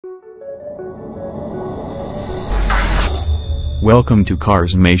Welcome to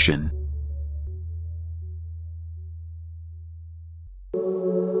CarsMation.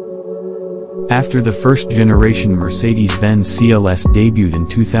 After the first-generation Mercedes-Benz CLS debuted in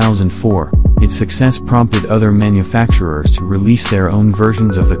 2004, its success prompted other manufacturers to release their own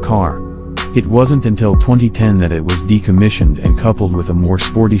versions of the car. It wasn't until 2010 that it was decommissioned and coupled with a more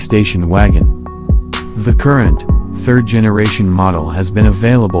sporty station wagon. The current, third-generation model has been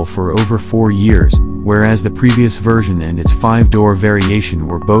available for over 4 years, whereas the previous version and its 5-door variation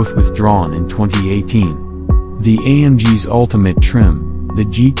were both withdrawn in 2018. The AMG's ultimate trim, the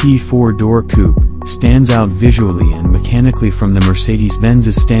GT 4-door coupe, stands out visually and mechanically from the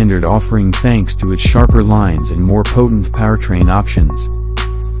Mercedes-Benz's standard offering thanks to its sharper lines and more potent powertrain options.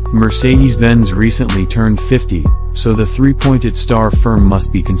 Mercedes-Benz recently turned 50, so the three-pointed star firm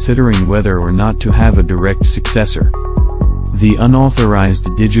must be considering whether or not to have a direct successor. The unauthorized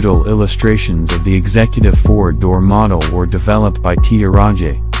digital illustrations of the executive 4-door model were developed by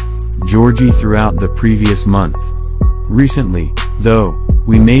Tiaraje Georgie throughout the previous month. Recently, though,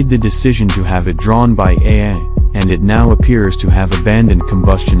 we made the decision to have it drawn by AI, and it now appears to have abandoned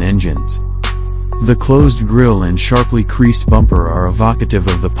combustion engines. The closed grille and sharply creased bumper are evocative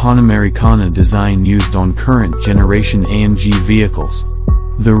of the Panamericana design used on current-generation AMG vehicles.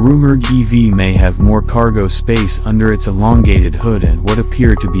 The rumored EV may have more cargo space under its elongated hood and what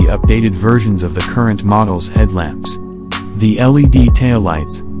appear to be updated versions of the current model's headlamps. The LED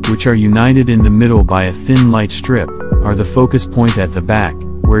taillights, which are united in the middle by a thin light strip, are the focus point at the back,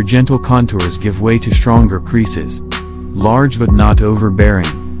 where gentle contours give way to stronger creases. Large but not overbearing,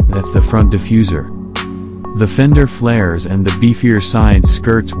 that's the front diffuser. The fender flares and the beefier side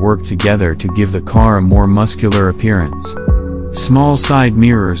skirts work together to give the car a more muscular appearance. Small side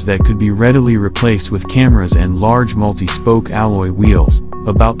mirrors that could be readily replaced with cameras and large multi-spoke alloy wheels,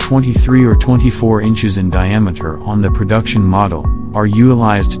 about 23 or 24 inches in diameter on the production model, are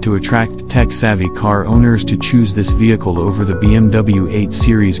utilized to attract tech-savvy car owners to choose this vehicle over the BMW 8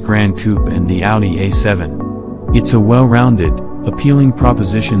 Series Gran Coupe and the Audi A7. It's a well-rounded, appealing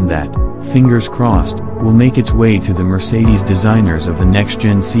proposition that, fingers crossed, will make its way to the Mercedes designers of the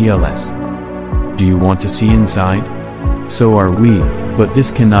next-gen CLS. Do you want to see inside? So are we, but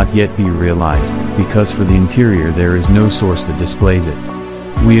this cannot yet be realized, because for the interior there is no source that displays it.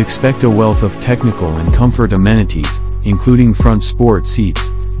 We expect a wealth of technical and comfort amenities, including front sport seats,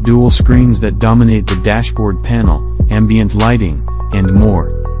 dual screens that dominate the dashboard panel, ambient lighting, and more.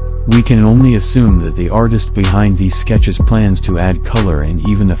 We can only assume that the artist behind these sketches plans to add color and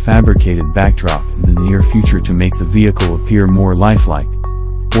even a fabricated backdrop in the near future to make the vehicle appear more lifelike.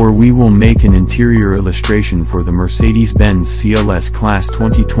 Or we will make an interior illustration for the Mercedes-Benz CLS-Class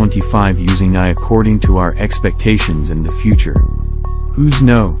 2025 using AI according to our expectations in the future. Who's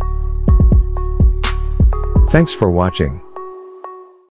know? Thanks for watching.